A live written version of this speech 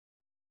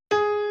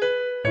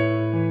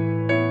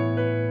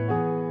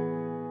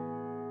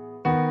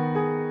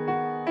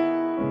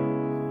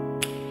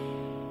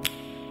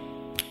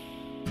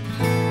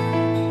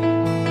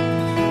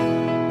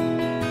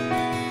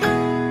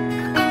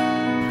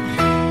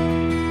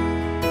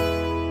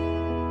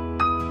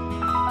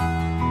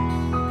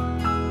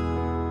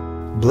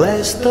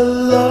Bless the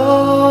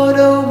Lord,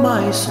 oh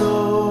my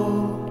soul,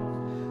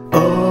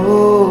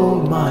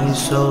 oh my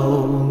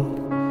soul.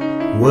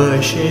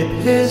 Worship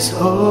His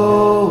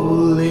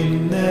holy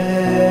name.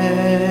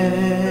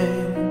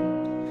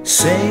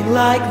 Sing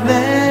like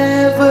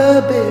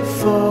never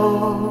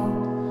before,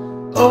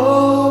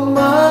 oh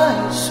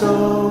my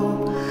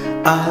soul.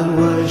 I'll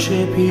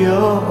worship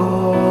Your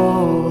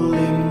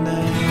holy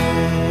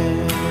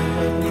name.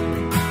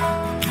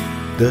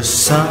 The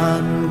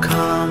sun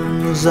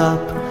comes up,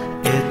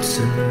 it's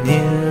a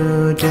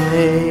new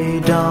day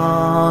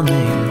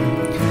dawning.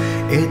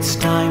 It's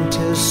time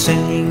to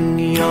sing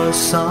Your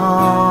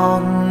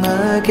song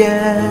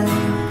again.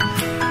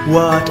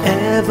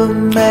 Whatever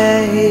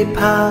may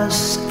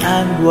pass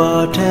and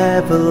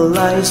whatever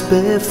lies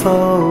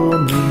before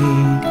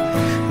me,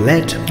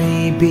 let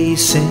me be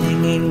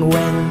singing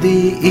when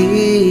the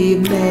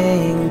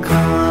evening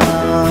comes.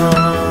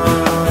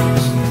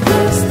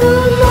 Bless the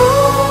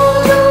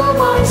Lord, oh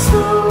my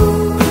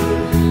soul,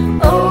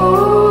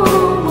 oh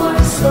my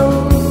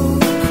soul.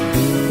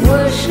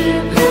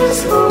 Worship His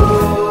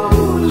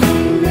holy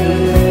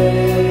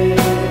name.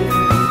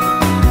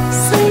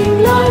 Sing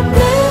like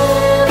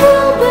never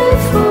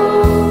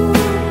before,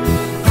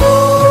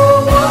 oh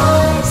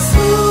my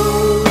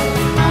soul.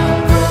 I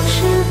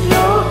worship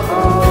Your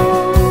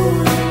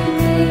holy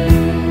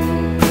name.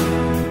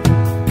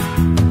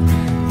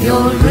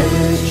 You're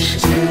rich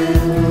in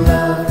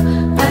love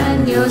and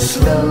You're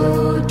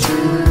slow to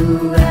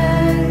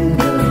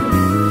anger.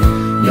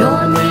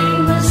 Your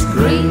name is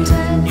great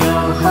and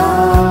Your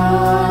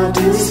heart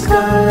is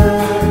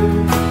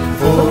kind.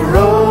 For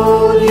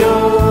all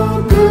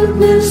Your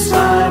goodness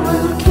I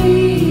will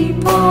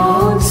keep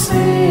on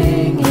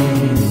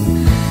singing.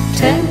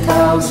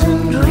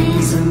 10,000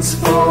 reasons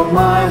for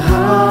my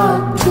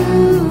heart to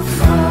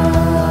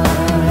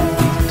find.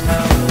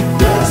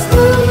 Bless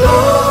the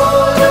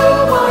Lord, oh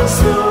my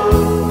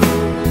soul,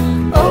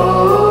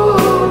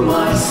 oh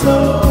my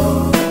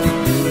soul.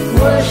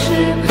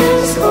 Worship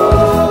His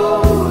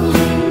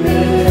holy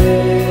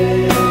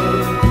name.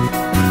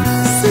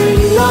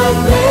 Sing like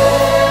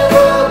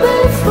never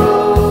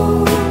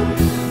before,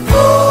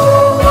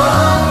 oh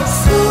my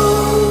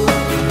soul.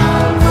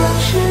 I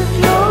worship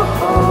Your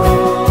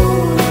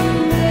holy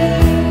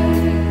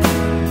name.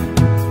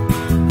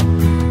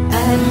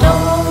 And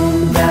on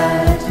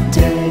that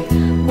day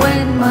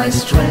when my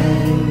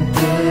strength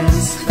is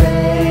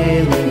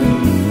failing,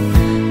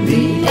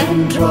 the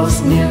end draws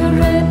near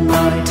and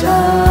my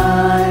time